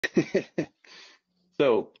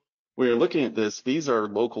So we're looking at this. These are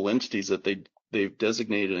local entities that they've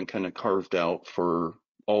designated and kind of carved out for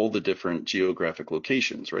all the different geographic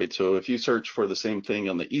locations, right? So if you search for the same thing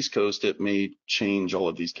on the East Coast, it may change all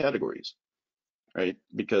of these categories, right?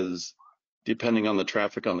 Because depending on the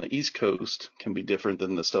traffic on the East Coast can be different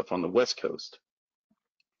than the stuff on the West Coast.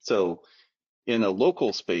 So in a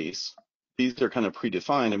local space, these are kind of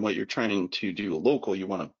predefined, and what you're trying to do local, you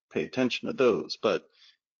want to pay attention to those. But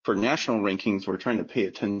for national rankings, we're trying to pay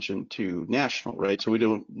attention to national, right? So we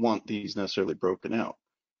don't want these necessarily broken out.